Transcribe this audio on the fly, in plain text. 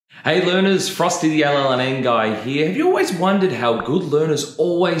Hey learners, Frosty the LLN guy here. Have you always wondered how good learners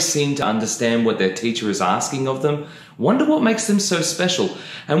always seem to understand what their teacher is asking of them? Wonder what makes them so special?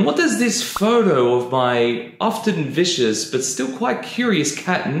 And what does this photo of my often vicious but still quite curious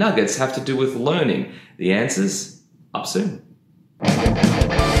cat Nuggets have to do with learning? The answers up soon.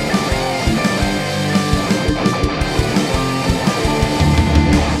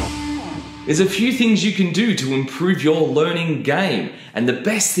 There's a few things you can do to improve your learning game, and the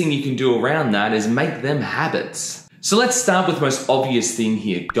best thing you can do around that is make them habits. So let's start with the most obvious thing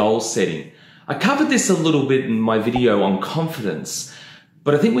here, goal setting. I covered this a little bit in my video on confidence,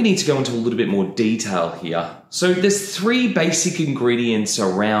 but I think we need to go into a little bit more detail here. So there's three basic ingredients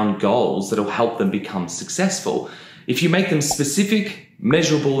around goals that'll help them become successful. If you make them specific,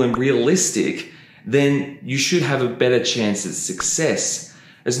 measurable, and realistic, then you should have a better chance at success.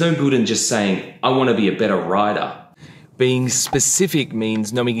 There's no good in just saying, I want to be a better writer. Being specific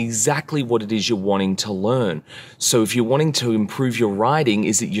means knowing exactly what it is you're wanting to learn. So if you're wanting to improve your writing,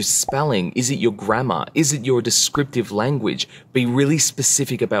 is it your spelling? Is it your grammar? Is it your descriptive language? Be really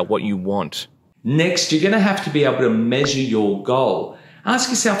specific about what you want. Next, you're going to have to be able to measure your goal. Ask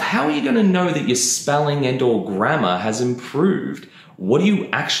yourself, how are you going to know that your spelling and or grammar has improved? What are you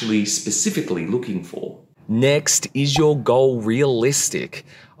actually specifically looking for? Next, is your goal realistic?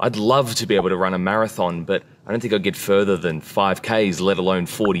 I'd love to be able to run a marathon, but I don't think I'd get further than 5Ks, let alone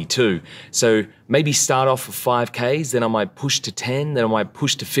 42. So maybe start off with 5Ks, then I might push to 10, then I might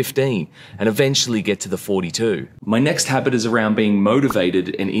push to 15, and eventually get to the 42. My next habit is around being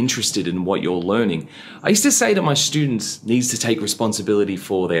motivated and interested in what you're learning. I used to say that my students need to take responsibility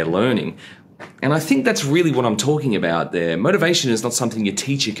for their learning. And I think that's really what I'm talking about there. Motivation is not something your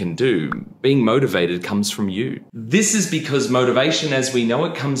teacher can do. Being motivated comes from you. This is because motivation, as we know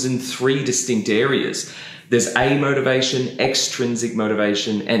it, comes in three distinct areas. There's amotivation, extrinsic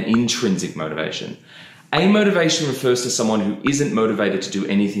motivation, and intrinsic motivation. Amotivation refers to someone who isn't motivated to do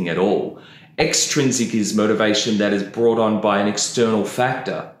anything at all. Extrinsic is motivation that is brought on by an external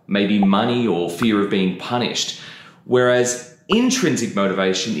factor, maybe money or fear of being punished. Whereas intrinsic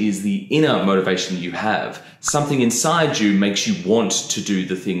motivation is the inner motivation you have. Something inside you makes you want to do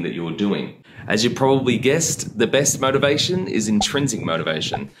the thing that you're doing. As you probably guessed, the best motivation is intrinsic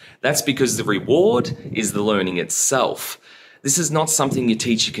motivation. That's because the reward is the learning itself. This is not something your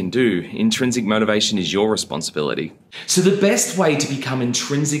teacher can do. Intrinsic motivation is your responsibility. So the best way to become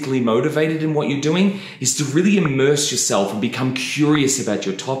intrinsically motivated in what you're doing is to really immerse yourself and become curious about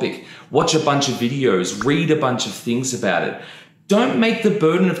your topic. Watch a bunch of videos, read a bunch of things about it. Don't make the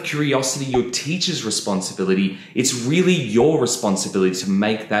burden of curiosity your teacher's responsibility. It's really your responsibility to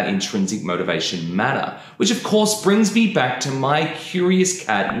make that intrinsic motivation matter. Which of course brings me back to my curious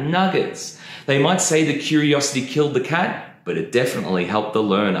cat Nuggets. They might say the curiosity killed the cat, but it definitely helped the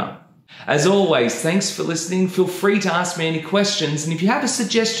learner. As always, thanks for listening. Feel free to ask me any questions, and if you have a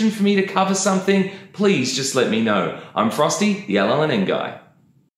suggestion for me to cover something, please just let me know. I'm Frosty, the LLN guy.